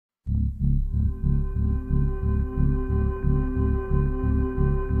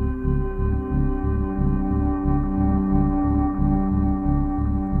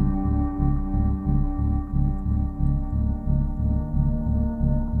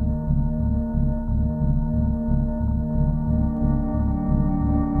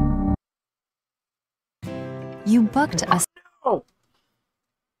You booked us. Oh!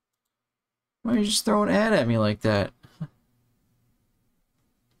 Why are you just throwing ad at me like that?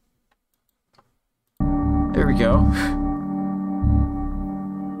 There we go.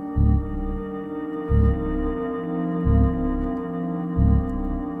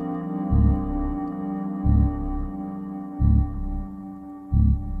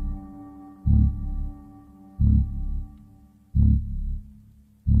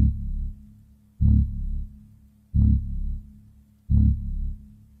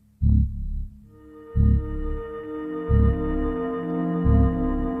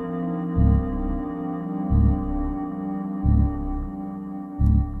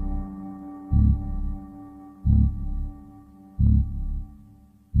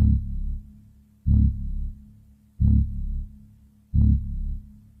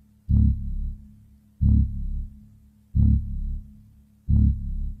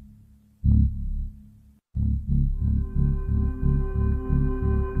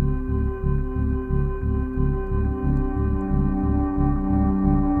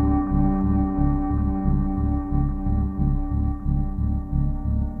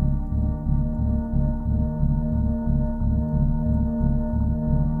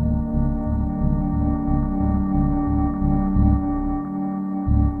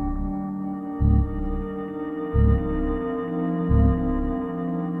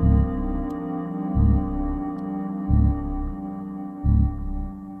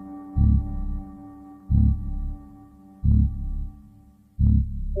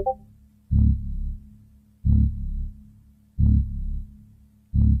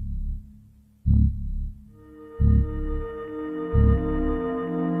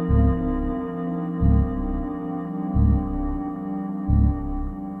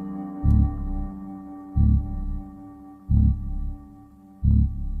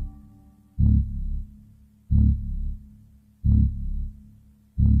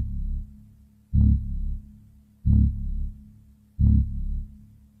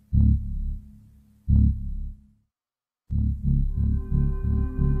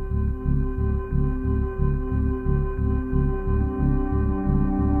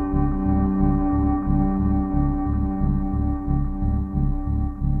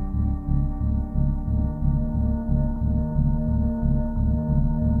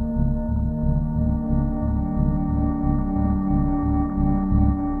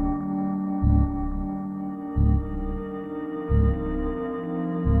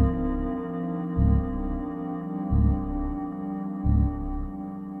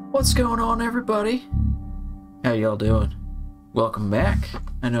 What's going on, everybody? How y'all doing? Welcome back.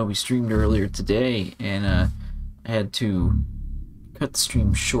 I know we streamed earlier today, and I had to cut the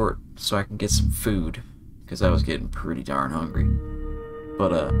stream short so I can get some food, because I was getting pretty darn hungry.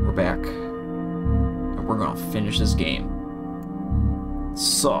 But we're back, and we're gonna finish this game.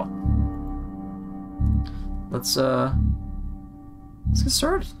 So, let's get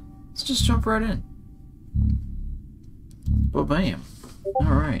started. Let's just jump right in. Well, bam.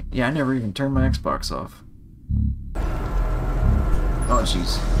 Alright. Yeah, I never even turned my Xbox off. Oh,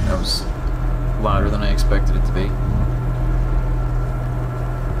 jeez. That was louder than I expected it to be.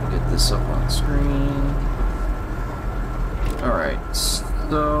 Get this up on screen. Alright,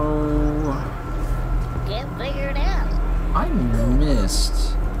 so... Can't figure it out. I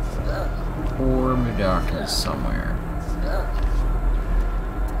missed poor Mudokis somewhere.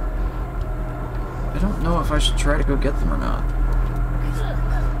 I don't know if I should try to go get them or not.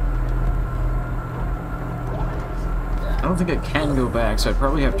 I don't think I can go back, so I'd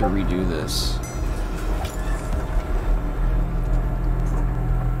probably have to redo this.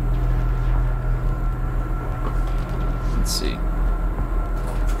 Let's see.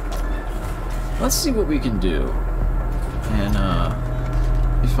 Let's see what we can do. And,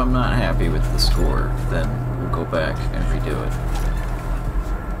 if I'm not happy with the score, then we'll go back and redo it.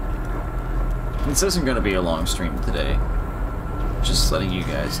 This isn't going to be a long stream today. Just letting you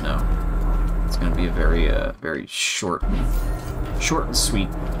guys know. It's going to be a very short and sweet.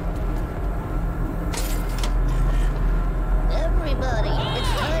 Everybody,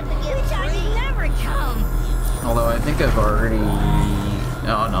 it's time to get free. Never come. Although I think I've already...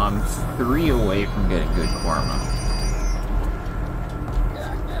 Oh no, I'm 3 away from getting good karma.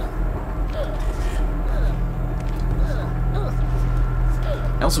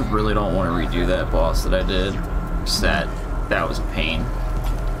 I also really don't want to redo that boss that I did. Just that was a pain.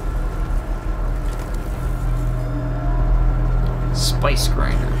 Spice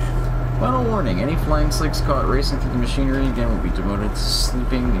Grinder. Final warning, any flying slicks caught racing through the machinery again will be demoted to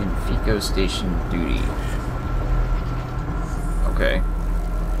sleeping in FICO station duty. Okay.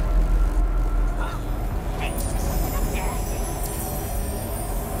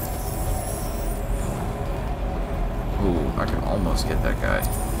 almost get that guy.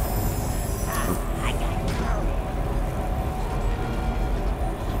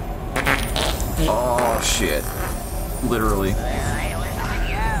 Oh shit. Literally.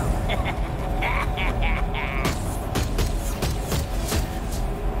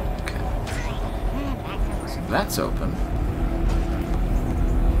 Okay. So that's open.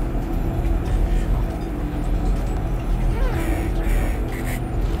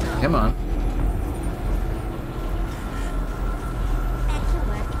 Come on.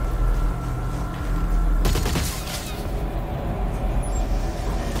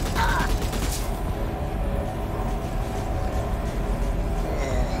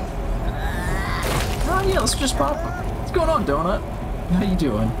 Oh yeah, let's just pop him. What's going on, Donut? How you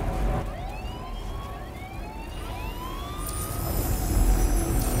doing?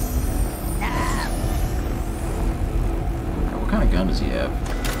 What kind of gun does he have?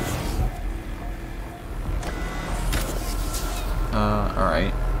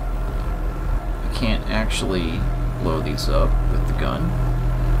 Alright. I can't actually blow these up with the gun.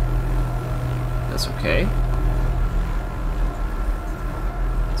 That's okay.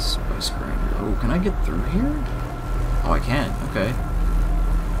 Spice grinder. Oh, can I get through here? Oh, I can. Okay.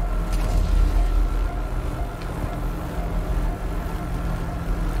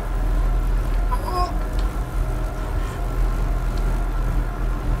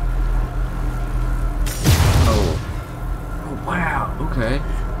 Okay.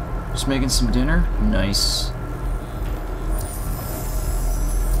 Just making some dinner? Nice.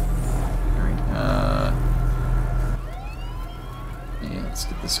 Alright, yeah, let's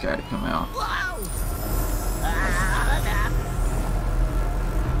get this guy to come out.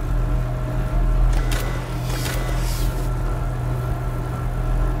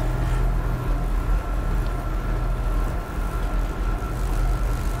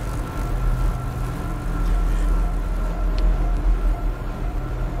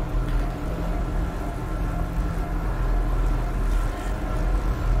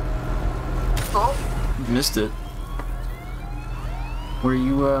 Missed it. What are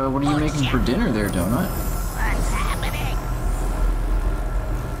you making for dinner there, Donut? What's happening?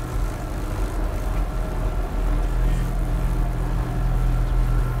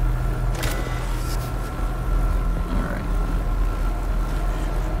 Alright.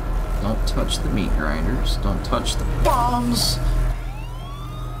 Don't touch the meat grinders. Don't touch the bombs!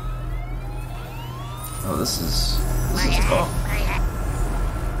 Oh, this is oh.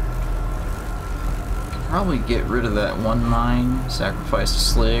 Probably get rid of that one mine, sacrifice a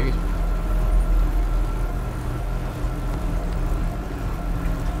slig.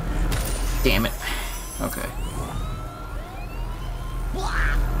 Damn it. Okay.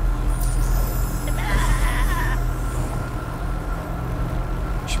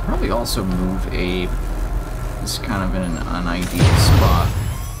 Should probably also move Abe. It's kind of in an unideal spot.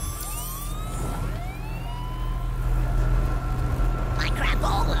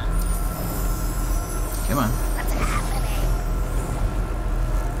 Come on. What's happening?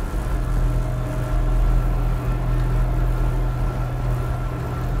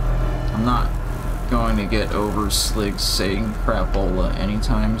 I'm not going to get over Slig saying crapola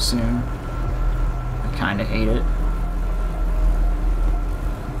anytime soon. I kind of hate it.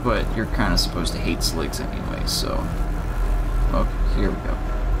 But you're kind of supposed to hate Sligs anyway, so... Okay, here we go.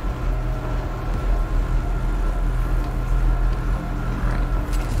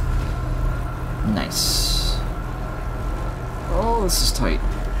 Nice. Oh, this is tight.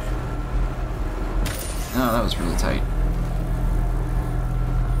 Oh, that was really tight.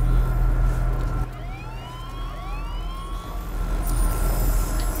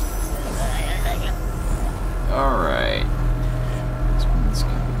 Alright. Let's go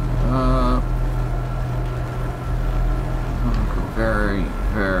up. I'll go very,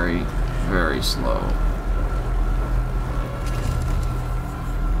 very, very slow.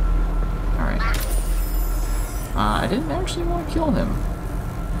 I didn't actually want to kill him.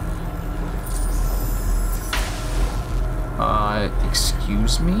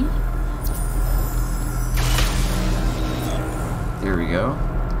 Excuse me? There we go.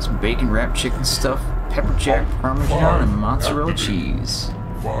 Some bacon wrapped chicken stuff, pepper jack, parmesan, and mozzarella cheese.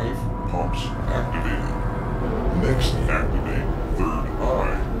 5 pumps activated. Next, activate third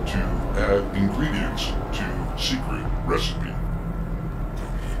eye to add ingredients to secret recipe.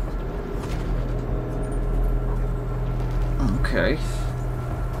 Okay.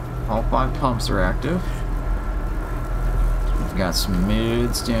 All 5 pumps are active. We've got some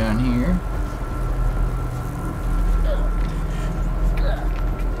mids down here.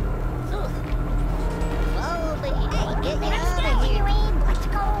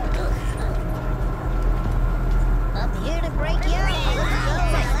 I'm here to break you up.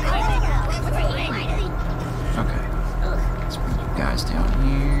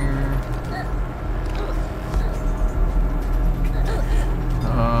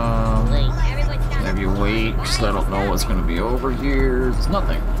 gonna be over here. There's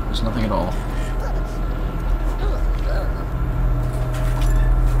nothing. There's nothing at all.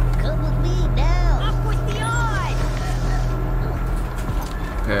 Come with me now. Up with the eye.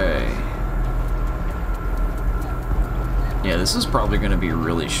 Okay. Yeah, this is probably gonna be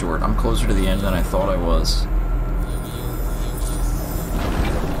really short. I'm closer to the end than I thought I was.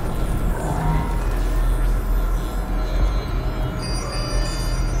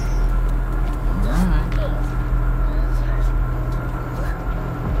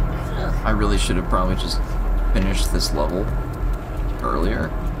 I really should have probably just finished this level earlier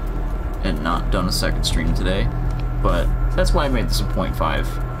and not done a second stream today, but that's why I made this a 0.5.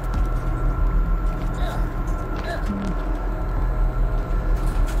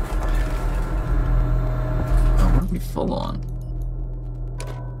 Oh, what are we full on?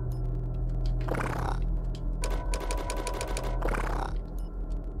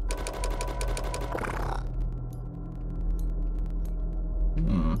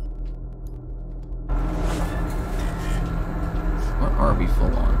 What are we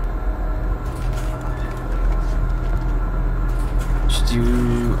full on? Should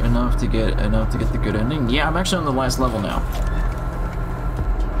do enough to get the good ending. Yeah, I'm actually on the last level now.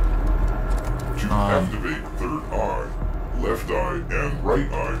 To activate third eye, left eye and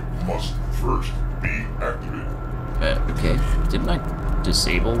right eye must first be activated. Okay. Didn't I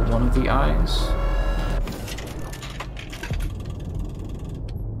disable one of the eyes?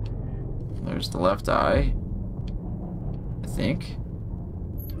 There's the left eye. I think.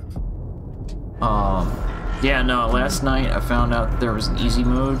 Yeah, no, last night I found out there was an easy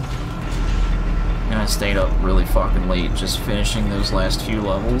mode. And I stayed up really fucking late just finishing those last few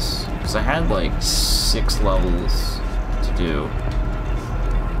levels. Because I had like 6 levels to do.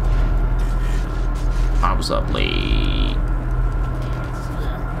 I was up late.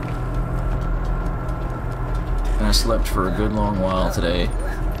 And I slept for a good long while today.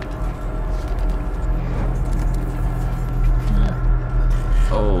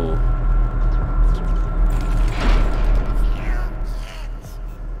 Oh.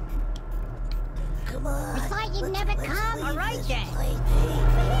 Come on. We thought you'd never come. All right, then.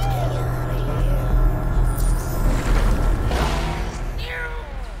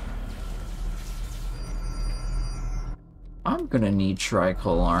 I'm gonna need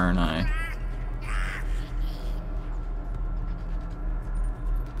Tricol, aren't I?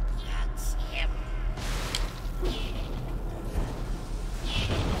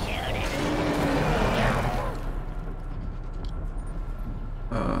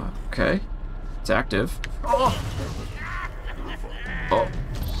 Okay. It's active. Oh! Oh.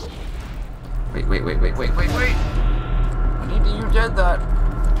 Wait. I need to use that.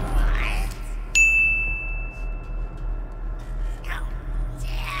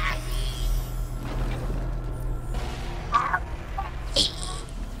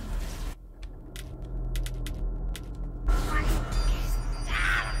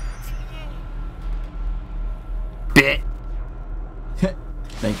 Bit.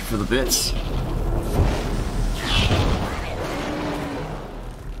 Thank you for the bits.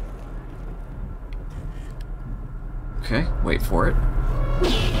 Okay, wait for it.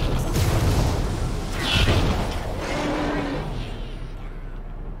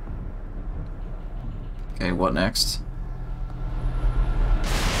 Okay, what next?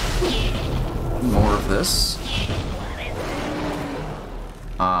 More of this.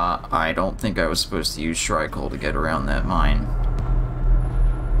 I don't think I was supposed to use Shrikle to get around that mine.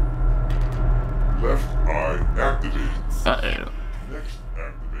 Left eye activated. Uh-oh. Next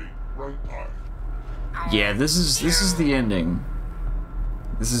activate right eye. Yeah, this is the ending.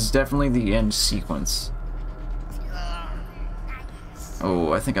 This is definitely the end sequence.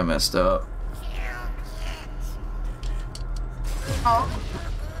 Oh, I think I messed up.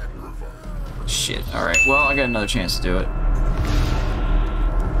 Shit. Alright, well, I got another chance to do it.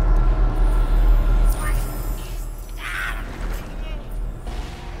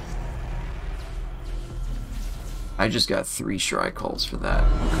 I just got 3 Shrikles for that.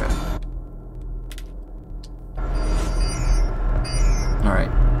 Okay.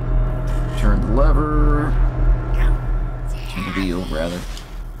 Alright. Turn the lever. Turn the wheel, rather.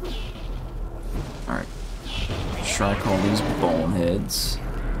 Alright. Shrikle these boneheads.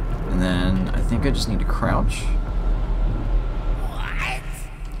 And then I think I just need to crouch.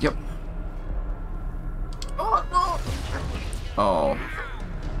 Yep. Oh.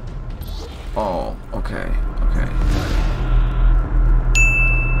 Oh, okay. Okay.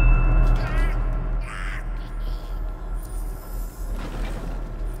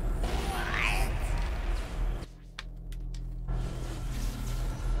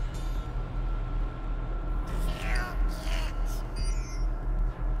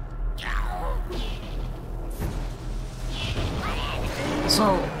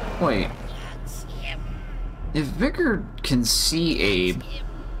 So, wait. If Vicar can see Abe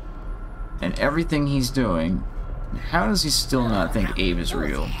and everything he's doing, how does he still not think Abe is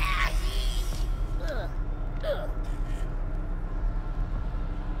real?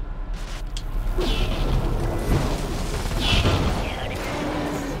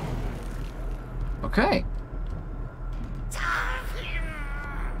 Okay.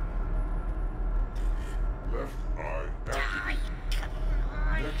 Left eye activate.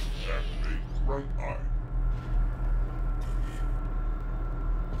 Next activate right eye.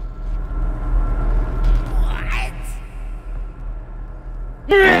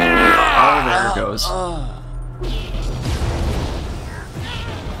 Oh, there it goes.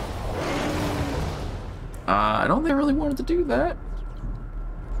 I don't think I really wanted to do that.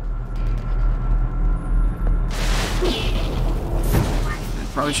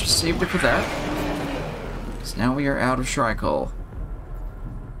 Probably should have saved it for that. Because now we are out of Shrike-Hole.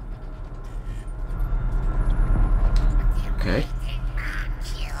 Okay.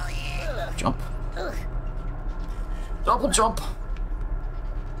 Jump. Double jump.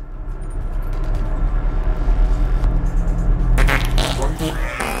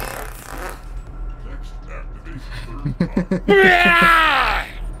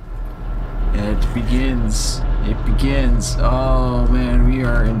 It begins. It begins. Oh man, we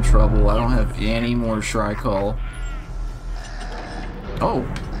are in trouble. I don't have any more Shrike-Hole. Oh.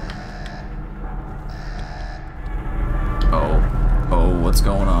 Oh. Oh, what's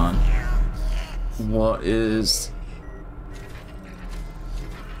going on? What is...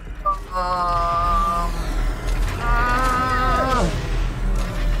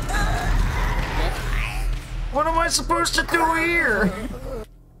 What am I supposed to do here?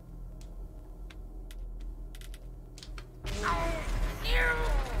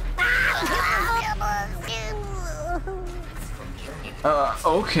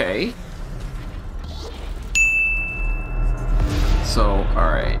 Okay. So,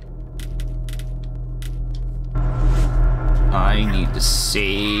 alright. I need to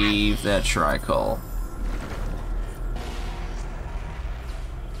save that Shrike-Hole.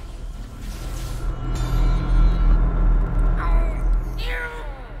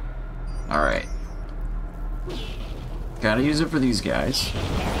 Alright. Gotta use it for these guys.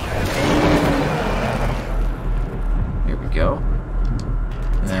 Here we go.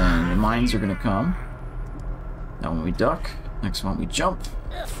 Then the mines are gonna come. Now when we duck, next one we jump.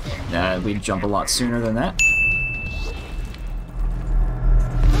 We jump a lot sooner than that.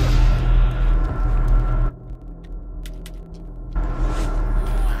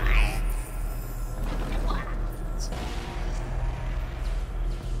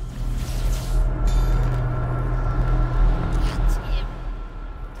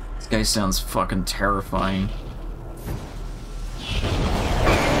 This guy sounds fucking terrifying.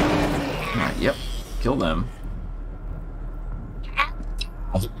 Alright, yep. Kill them.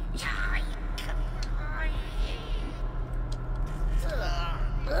 Oh.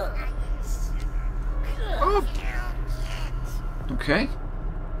 Okay.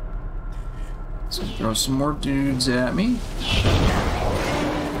 So throw some more dudes at me.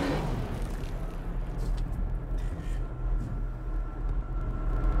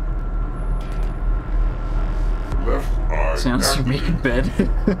 Sounds like you're making bed.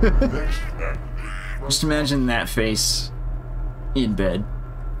 Just imagine that face in bed.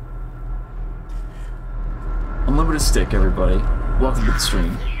 Unlimited stick, everybody. Welcome to the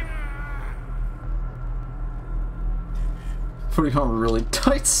stream. Putting on really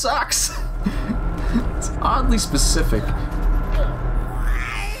tight socks. It's oddly specific.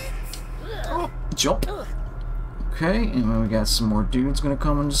 Oh, jump. Okay, and then we got some more dudes gonna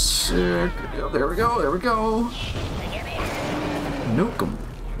come in just a sec. Oh, there we go, there we go. Nuke them.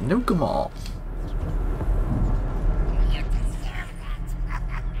 Nuke them all.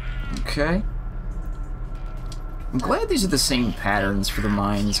 Okay. I'm glad these are the same patterns for the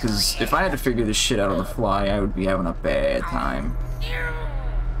mines, because if I had to figure this shit out on the fly, I would be having a bad time.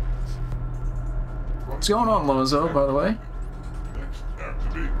 What's going on, Lozo, by the way?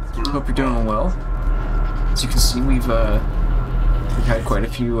 Hope you're doing well. As you can see, we've had quite a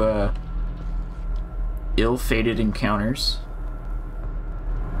few ill-fated encounters.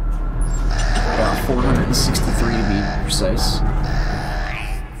 About 463 to be precise.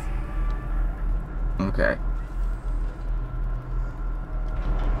 Okay.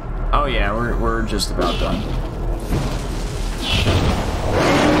 Oh yeah, we're just about done.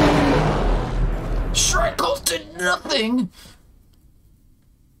 Shrike-Hole did nothing!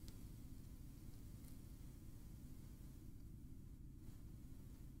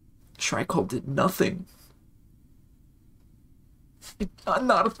 Shrike-Hole did nothing.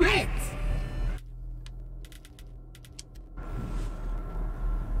 Not a thing.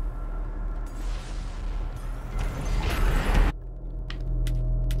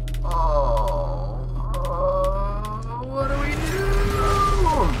 What do we do?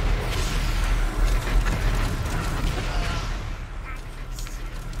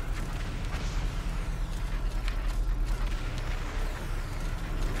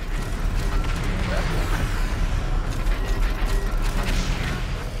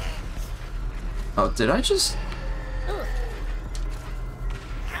 Oh, did I just...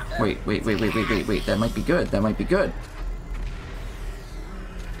 Wait. That might be good. That might be good.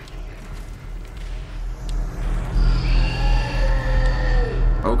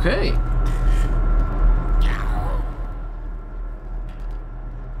 Okay.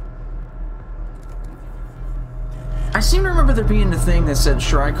 I seem to remember there being a thing that said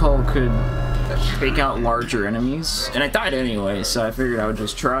Shrike-Hull could take out larger enemies, and I died anyway, so I figured I would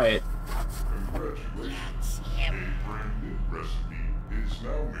just try it. Congratulations. A brand new recipe is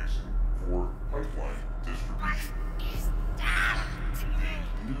now mixing for pipeline distribution. The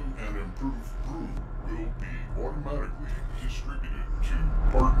new and improved brew will be automatically distributed to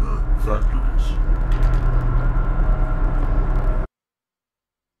partner factories.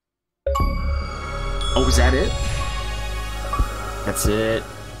 Oh, is that it? That's it.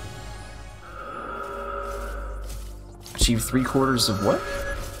 Achieve 3/4 of what?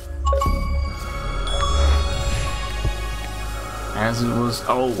 As it was.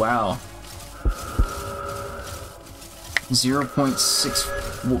 Oh, wow.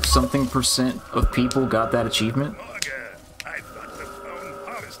 0.6 something % of people got that achievement. I thought the bone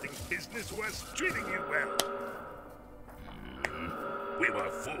harvesting business was treating you well. We were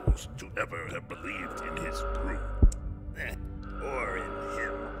fools to ever have believed in his brew. Or in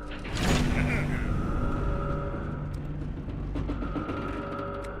him.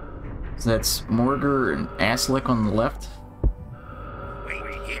 So that's Morgar and Asslick on the left. Wait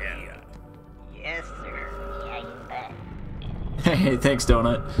here. Yes, sir. Yeah, you bet. Hey, thanks,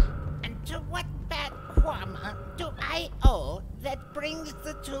 Donut. And to what bad qualma do I owe that brings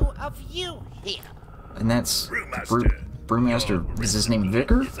the two of you here? And that's Brewmaster. Brewmaster. Is his name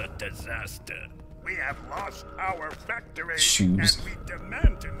Vicar? It's a disaster. We have lost our factory. Shoes. And we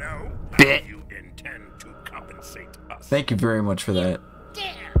demand to know how Bet. you intend to compensate us. Thank you very much for that.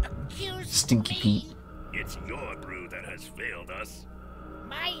 Dare accuse Stinky me? Pete. It's your brew that has failed us.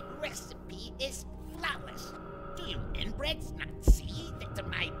 My recipe is flawless. Do you inbreds not see that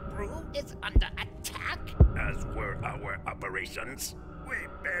my brew is under attack? As were our operations. We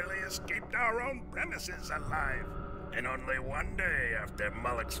barely escaped our own premises alive. And only one day after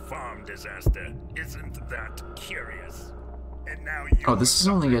Mullock's farm disaster. Isn't that curious? And now you Oh, this is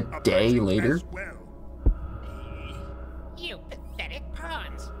only a day later? as well. You pathetic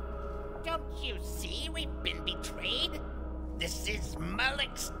pawns. Don't you see we've been betrayed? This is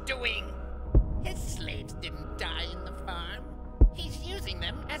Mullock's doing. His slaves didn't die in the farm. He's using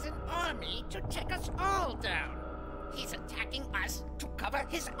them as an army to take us all down. He's attacking us to cover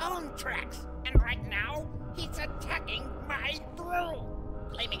his own tracks. And right now, he's attacking my brew.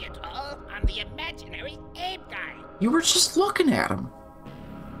 Blaming it all on the imaginary Abe guy. You were just looking at him.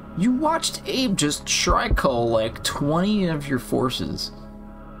 You watched Abe just Shrike-Hull like 20 of your forces.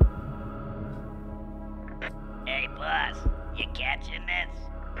 Hey, boss. You catching this?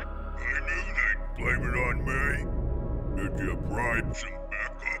 I knew they'd blame it on me. Did you bribe some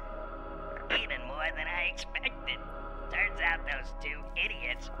backup? Even more than I expected. Turns out those two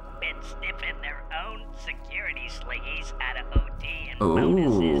idiots been sniffing their own security slingies out of OT and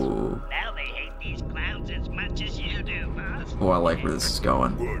bonuses. Ooh. Now they hate these clowns as much as you do, boss. Oh, I like where this is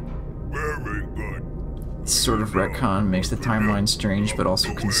going. Good. Very good. This sort of retcon makes the timeline strange but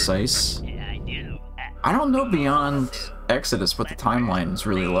also concise. Yeah, I do. I don't know beyond Exodus what the timeline is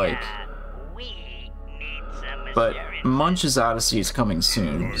really like, We need some but assurance. Munch's Odyssey is coming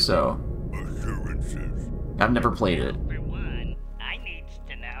soon, so Assurances. I've never played it. For one, I needs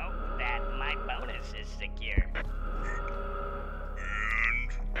to know that my bonus is secure.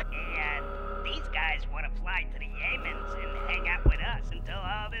 And these guys want to fly to the Yemens and hang out with us until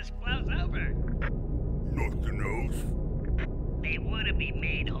all this blows over. Nothing else? They want to be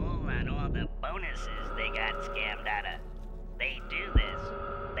made whole on all the bonuses they got scammed out of. They do this.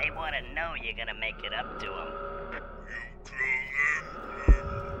 They want to know you're going to make it up to them.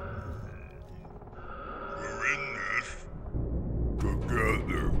 We're in this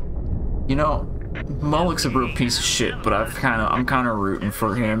together. You know, Mullock's a real piece of shit, but I'm kind of rooting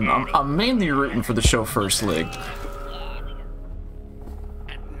for him. I'm mainly rooting for the chauffeur Slig.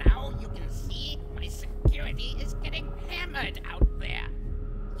 And now you can see my security is getting hammered out there.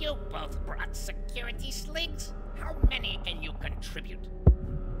 You both brought security sligs? How many can you contribute?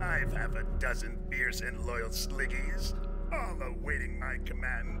 I've have a dozen fierce and loyal sliggies, all awaiting my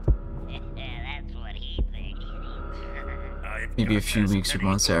command. That's what he thinks. I've Maybe a got few as weeks or many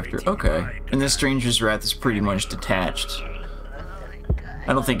months after. awaiting Okay. my And the command. Stranger's Wrath is pretty much detached. I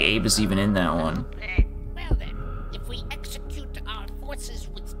don't think Abe is even in that one. Well then, if we execute our forces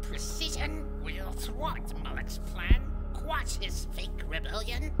with precision, we'll thwart Mullock's plan, quash his fake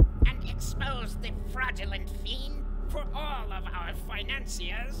rebellion, and expose the fraudulent fiend for all of our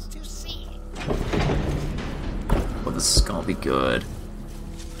financiers to see. Well, this is gonna be good.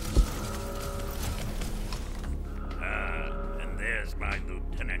 And there's my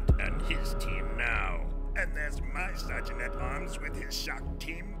lieutenant and his team now. And there's my sergeant-at-arms with his shock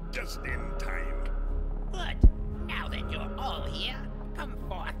team just in time. Good. Now that you're all here, come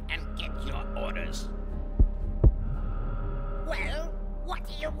forth and get your orders. Well, what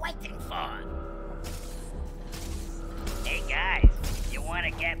are you waiting for? Hey guys, you want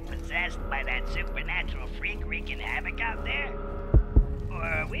to get possessed by that supernatural freak wreaking havoc out there? Or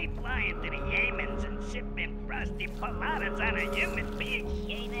are we flying to the Yemens and sipping frosty poladas on a human being?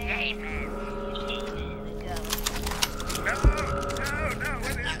 Yemens. No,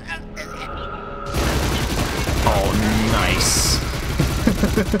 what is... Oh, nice.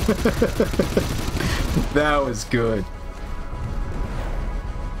 That was good.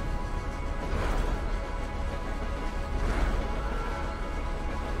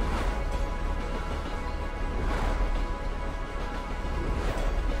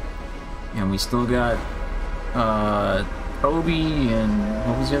 And we still got Toby and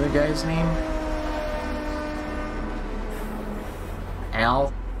what was the other guy's name?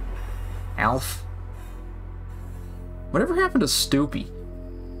 Alf? Whatever happened to Stoopy?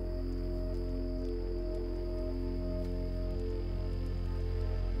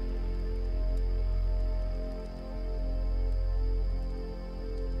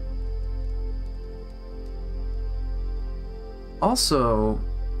 Also,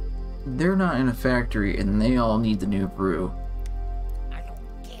 they're not in a factory and they all need the new brew. I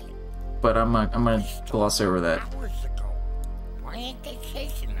don't get it. But I'm gonna gloss over that. Hours ago. Why ain't they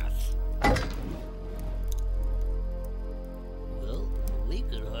chasing us? Well, we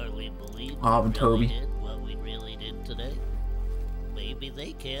could hardly believe Bob and we really Toby. did what we really did today. Maybe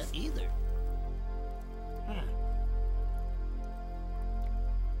they can't either. Huh.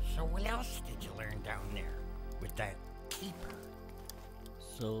 So what else did you learn down there with that keeper?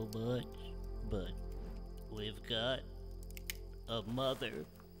 So much, but we've got a mother.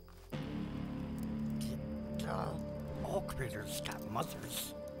 All critters got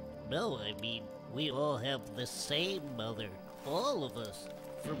mothers. No, I mean, we all have the same mother. All of us,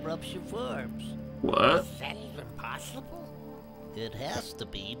 from Rupture Farms. What? Is that even possible? It has to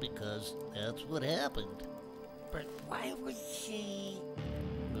be because that's what happened. But why would she...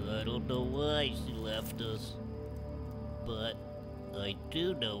 I don't know why she left us, but I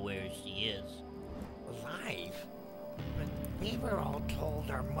do know where she is. alive? But we were all told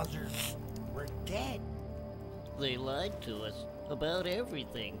our mothers were dead. They lied to us about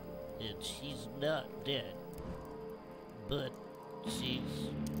everything, and she's not dead. But she's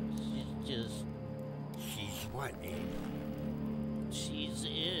just... She's what, Abe? She's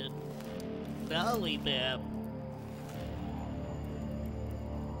in Lollipop.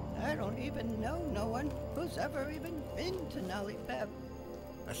 I don't even know no one who's ever even been to Lollipop.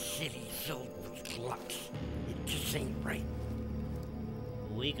 A city filled with glucks. It just ain't right.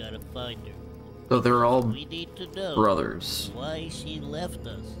 We gotta find her. So they're all We need to know brothers. why she left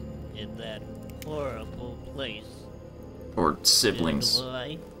us in that horrible place. Or siblings. And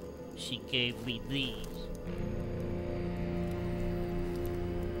why she gave me these.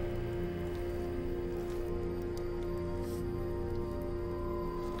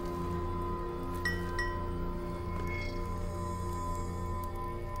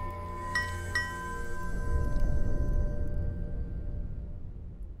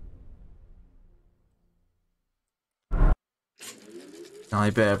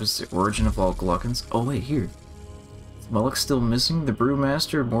 Lollipop is the origin of all gluckins. Oh wait, here. Mullock still missing? The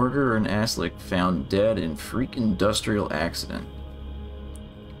brewmaster, Mortar, and Aslick found dead in freak industrial accident.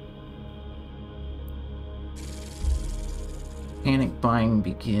 Panic buying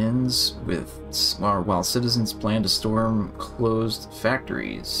begins with while citizens plan to storm closed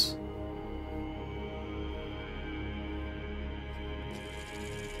factories.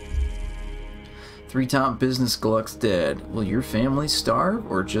 Three top business glucks dead. Will your family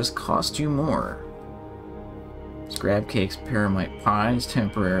starve or just cost you more? Scrab cakes, paramite pies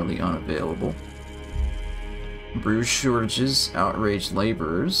temporarily unavailable. Brew shortages outrage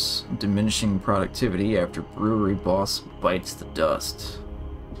laborers, diminishing productivity after brewery boss bites the dust.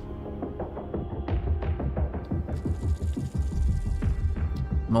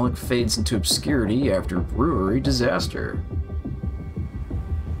 Mullock fades into obscurity after brewery disaster.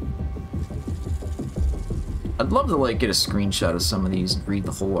 I'd love to like get a screenshot of some of these and read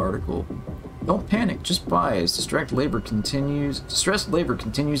the whole article. Don't panic, just buy as distressed labor continues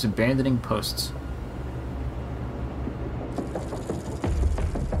abandoning posts.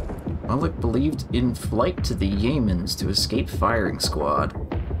 Mullock believed in flight to the Yemens to escape firing squad.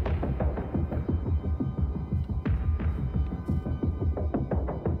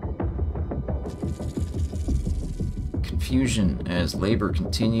 Confusion as labor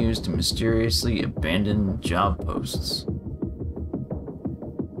continues to mysteriously abandon job posts.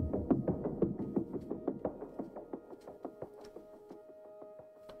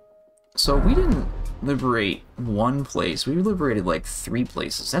 So we didn't liberate one place, we liberated like 3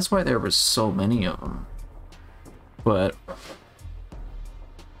 places. That's why there was so many of them. But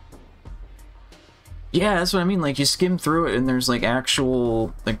yeah, that's what I mean. Like, you skim through it and there's like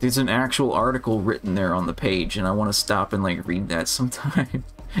actual, like there's an actual article written there on the page, and I want to stop and like read that sometime.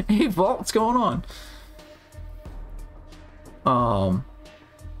 Hey Vault, what's going on?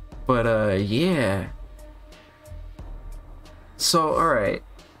 Yeah. So alright,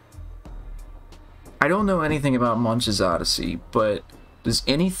 I don't know anything about Munch's Odyssey, but does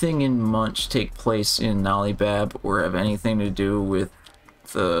anything in Munch take place in Nalibab or have anything to do with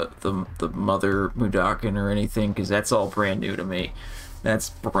the mother Mudakin or anything? Because that's all brand new to me.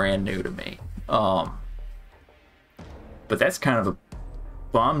 That's brand new to me. But that's kind of a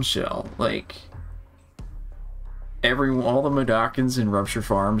bombshell. Like, all the Mudakins in Rupture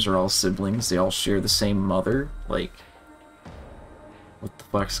Farms are all siblings. They all share the same mother. Like, what the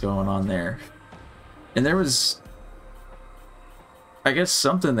fuck's going on there? And there was, I guess,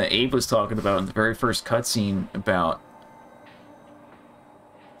 something that Abe was talking about in the very first cutscene about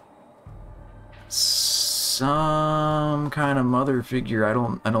some kind of mother figure. I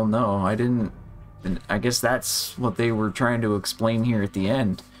don't know. I guess that's what they were trying to explain here at the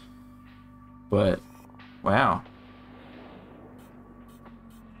end. But wow.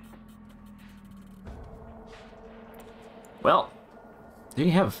 Well, there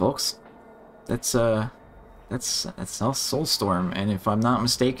you have it, folks. That's all Soulstorm, and if I'm not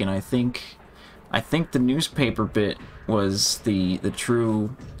mistaken, I think the newspaper bit was the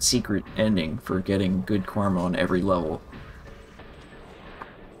true secret ending for getting good karma on every level.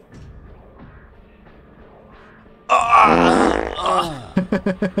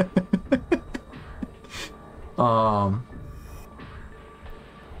 All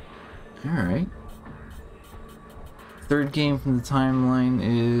right. Third game from the timeline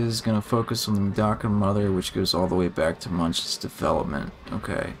is going to focus on the Mudaka mother, which goes all the way back to Munch's development.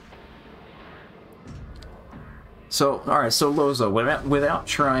 Okay. So, alright, so Lozo, without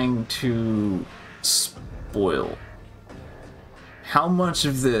trying to spoil, how much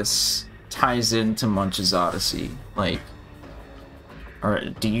of this ties into Munch's Odyssey? Like,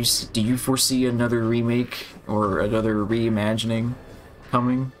 alright, do you foresee another remake or another reimagining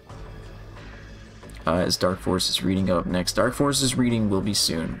coming? As Dark Force's reading up next. Dark Force's reading will be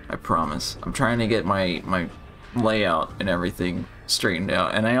soon, I promise. I'm trying to get my layout and everything straightened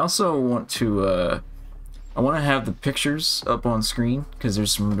out, and I also want to have the pictures up on screen because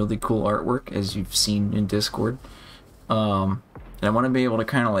there's some really cool artwork, as you've seen in Discord. And I want to be able to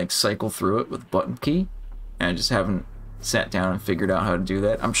kind of like cycle through it with button key, and I just haven't sat down and figured out how to do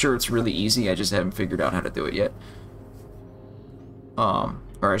that. I'm sure it's really easy, I just haven't figured out how to do it yet.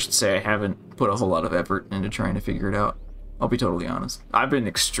 Or I should say I haven't put a whole lot of effort into trying to figure it out. I'll be totally honest. I've been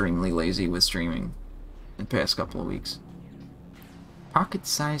extremely lazy with streaming in the past couple of weeks.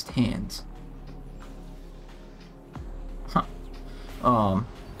 Pocket-sized hands. Huh.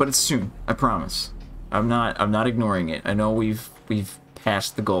 But it's soon, I promise. I'm not ignoring it. I know we've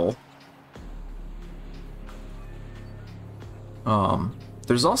passed the goal.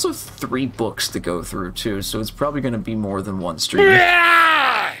 There's also 3 books to go through too, so it's probably going to be more than one stream.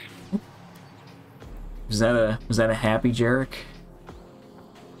 Was that a happy Jarek?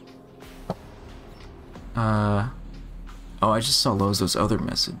 Oh, I just saw Lozo's other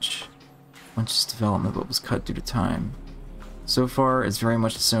message. Munch's development, but was cut due to time. So far, it's very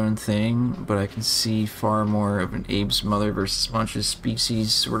much its own thing, but I can see far more of an Abe's mother versus Munch's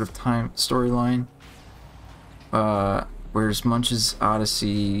species sort of storyline. Whereas Munch's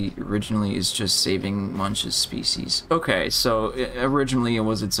Odyssey originally is just saving Munch's species. Okay, so originally it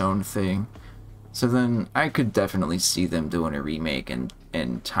was its own thing. So then I could definitely see them doing a remake and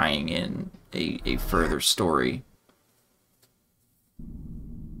and tying in a further story.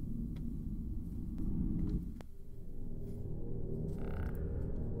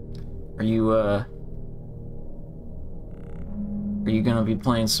 Are you gonna be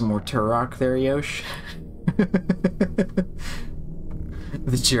playing some more Turok there, Yosh?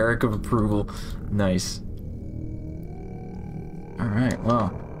 The Jarek of approval. Nice. Alright,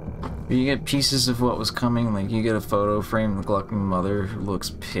 well. You get pieces of what was coming, like you get a photo frame of the Glucking Mother who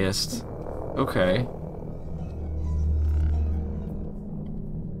looks pissed. Okay.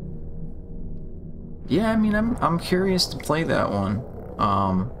 Yeah, I mean, I'm curious to play that one.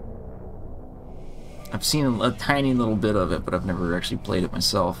 I've seen a tiny little bit of it, but I've never actually played it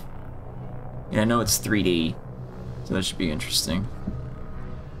myself. Yeah, I know it's 3D, so that should be interesting.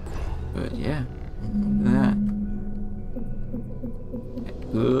 But yeah, look at that.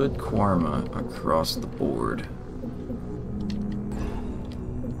 Good karma across the board.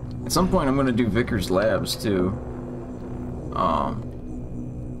 At some point I'm gonna do Vickers Labs too.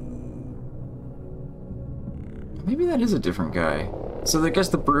 Maybe that is a different guy. So I guess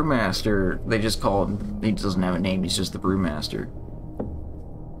the Brewmaster, they just call him, he doesn't have a name, he's just the Brewmaster.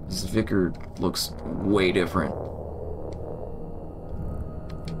 This Vicar looks way different.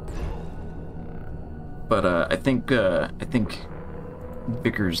 But I think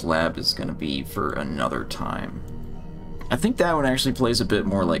Vickers Lab is gonna be for another time. I think that one actually plays a bit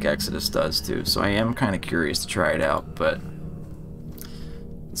more like Exodus does too, so I am kind of curious to try it out, but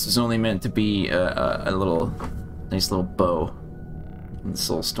this is only meant to be a little, nice little bow in the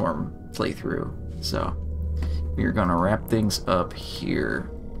Soulstorm playthrough. So we're gonna wrap things up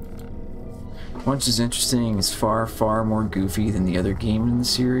here. Once is interesting, it's far more goofy than the other game in the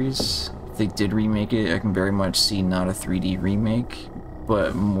series. If they did remake it, I can very much see not a 3D remake,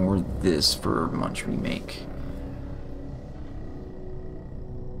 but more this for a Munch remake.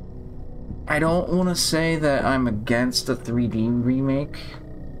 I don't want to say that I'm against a 3D remake,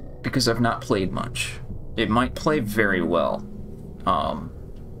 because I've not played Munch. It might play very well.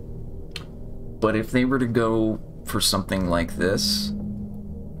 But if they were to go for something like this,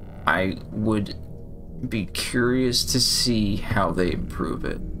 I would be curious to see how they improve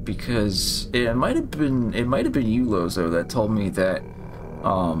it, because it might have been you, Lozo, that told me that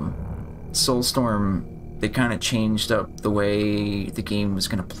Soulstorm, they kind of changed up the way the game was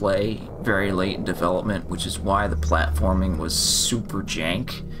going to play very late in development, which is why the platforming was super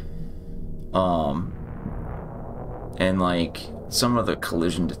jank. And like some of the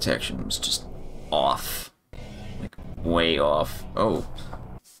collision detection was just off, like way off. Oh,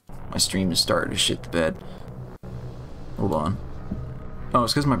 my stream is starting to shit the bed. Hold on. Oh,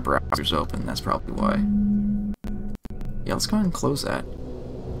 it's because my browser's open. That's probably why. Yeah, let's go ahead and close that.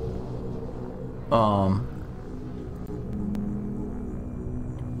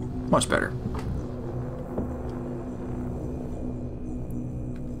 Much better.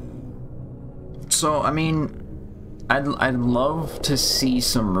 So, I mean, I'd love to see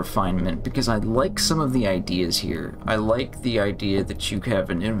some refinement, because I like some of the ideas here. I like the idea that you have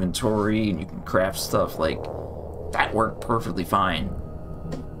an inventory and you can craft stuff. Like, that worked perfectly fine.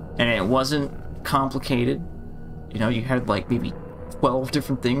 And it wasn't complicated. You know, you had like maybe 12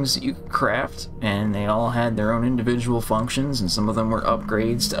 different things that you could craft, and they all had their own individual functions, and some of them were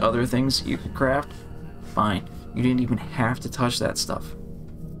upgrades to other things that you could craft. Fine. You didn't even have to touch that stuff.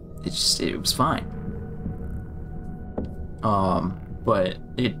 It was fine. But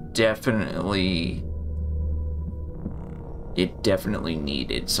it definitely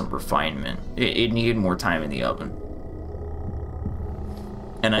needed some refinement. It needed more time in the oven.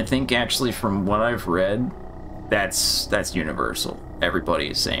 And I think actually from what I've read, that's universal. Everybody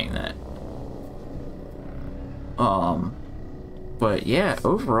is saying that. But yeah,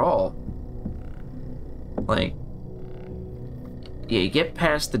 overall, like, yeah, you get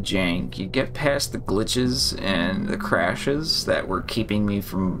past the jank, you get past the glitches and the crashes that were keeping me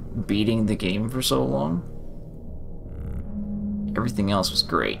from beating the game for so long. Everything else was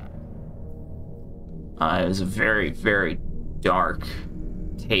great. It was a very dark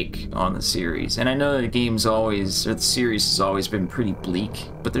take on the series. And I know the series has always been pretty bleak,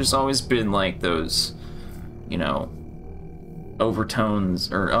 but there's always been like those, you know,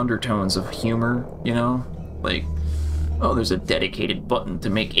 overtones or undertones of humor, you know? Like, oh, there's a dedicated button to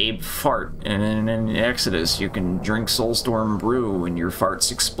make Abe fart, and in Exodus you can drink Soulstorm brew and your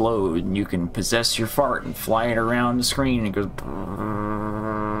farts explode, and you can possess your fart and fly it around the screen and it goes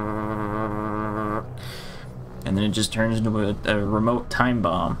and then it just turns into a remote time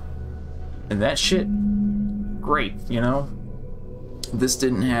bomb. And that shit, great, you know? This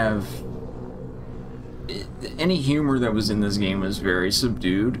didn't have... any humor that was in this game was very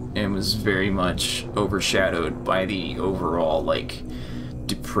subdued and was very much overshadowed by the overall, like,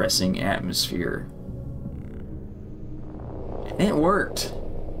 depressing atmosphere. And it worked.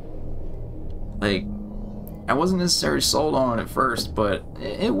 Like, I wasn't necessarily sold on it at first, but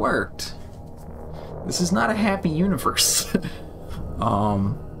it worked. This is not a happy universe.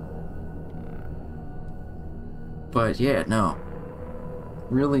 But yeah, no.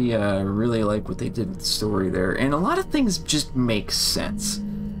 Really, really like what they did with the story there. And a lot of things just make sense.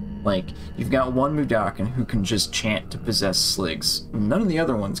 Like, you've got one Mudakin who can just chant to possess Sligs. None of the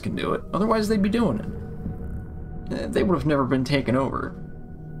other ones can do it. Otherwise, they'd be doing it. They would have never been taken over.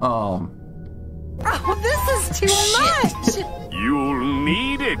 Oh, this is too much! You'll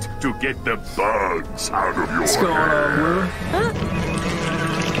need it to get the bugs out of your What's going on, Blue?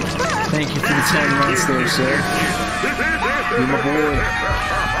 Thank you for the 10 months there, sir. You're my boy.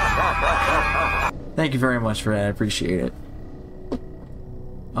 Thank you very much for that. I appreciate it.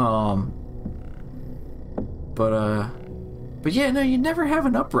 But yeah, no, you'd never have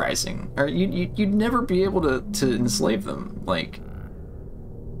an uprising, or you'd never be able to enslave them, like,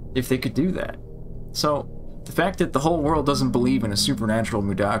 if they could do that. So the fact that the whole world doesn't believe in a supernatural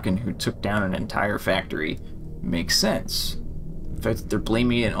Mudakin who took down an entire factory makes sense. The fact that they're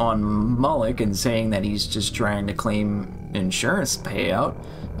blaming it on Mullock and saying that he's just trying to claim insurance payout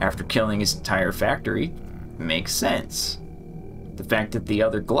after killing his entire factory makes sense. The fact that the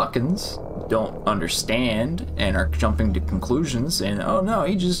other Gluckins don't understand and are jumping to conclusions saying, oh no,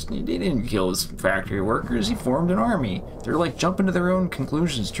 he didn't kill his factory workers, he formed an army. They're like jumping to their own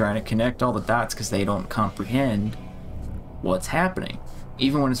conclusions, trying to connect all the dots because they don't comprehend what's happening,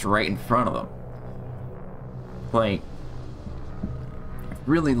 even when it's right in front of them. Like, I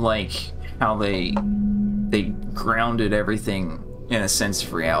really like how they grounded everything in a sense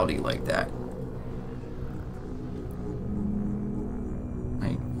of reality like that.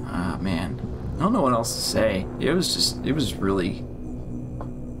 Man, I don't know what else to say. It was really,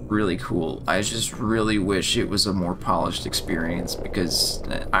 really cool. I just really wish it was a more polished experience because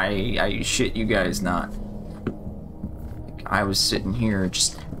I shit you guys not. I was sitting here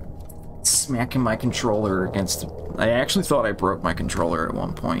just smacking my controller against. I actually thought I broke my controller at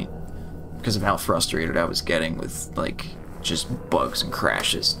one point because of how frustrated I was getting with, like, just bugs and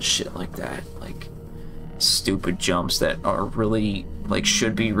crashes and shit like that. Like, stupid jumps that are really, like,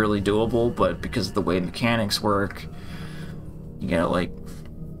 should be really doable, but because of the way mechanics work, you gotta, like,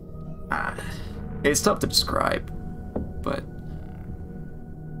 it's tough to describe, but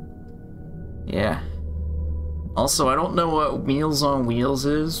yeah. Also, I don't know what Meals on Wheels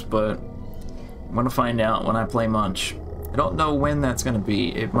is, but I'm gonna find out when I play Munch. I don't know when that's gonna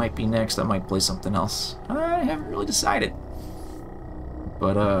be. It might be next, I might play something else. I haven't really decided.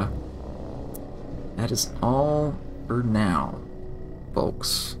 But, that is all for now,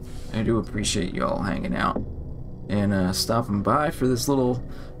 folks. I do appreciate y'all hanging out and stopping by for this little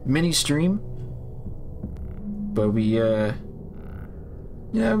mini stream. But we, yeah,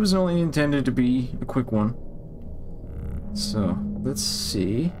 it was only intended to be a quick one. So, let's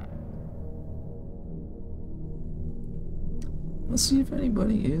see. Let's see if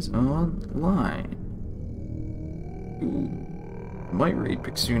anybody is online. Ooh. Might raid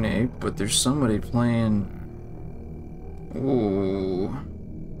Pixune, but there's somebody playing. Ooh.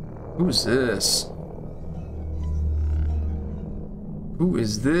 Who's this? Who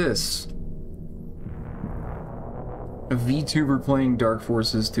is this? A VTuber playing Dark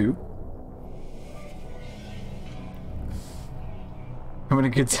Forces 2? Having a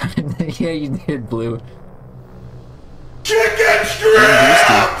good time. Yeah, you did, Blue. Chicken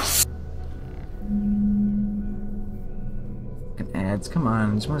strips! Ads, come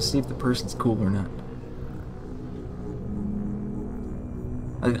on, I just want to see if the person's cool or not.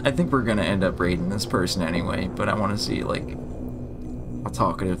 I think we're gonna end up raiding this person anyway, but I want to see, like, how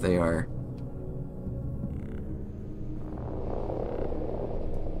talkative they are.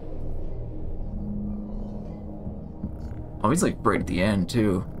 Oh, he's like right at the end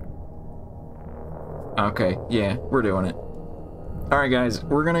too. Okay, yeah, we're doing it. Alright guys,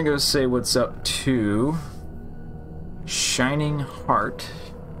 we're gonna go say what's up to Shining Heart.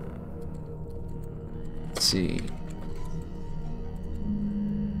 Let's see.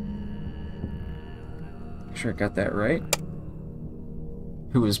 Make sure I got that right.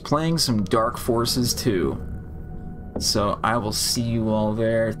 Who is playing some Dark Forces 2. So I will see you all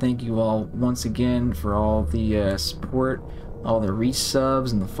there. Thank you all once again for all the support, all the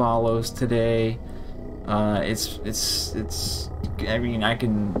resubs and the follows today. I mean, I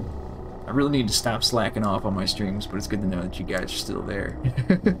really need to stop slacking off on my streams, but it's good to know that you guys are still there.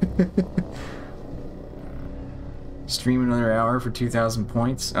 Stream another hour for 2,000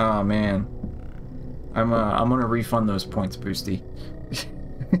 points? Oh man. I'm gonna refund those points, Boosty.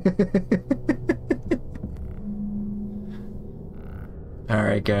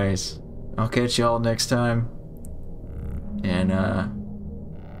 Alright guys. I'll catch y'all next time. And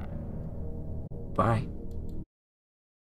bye.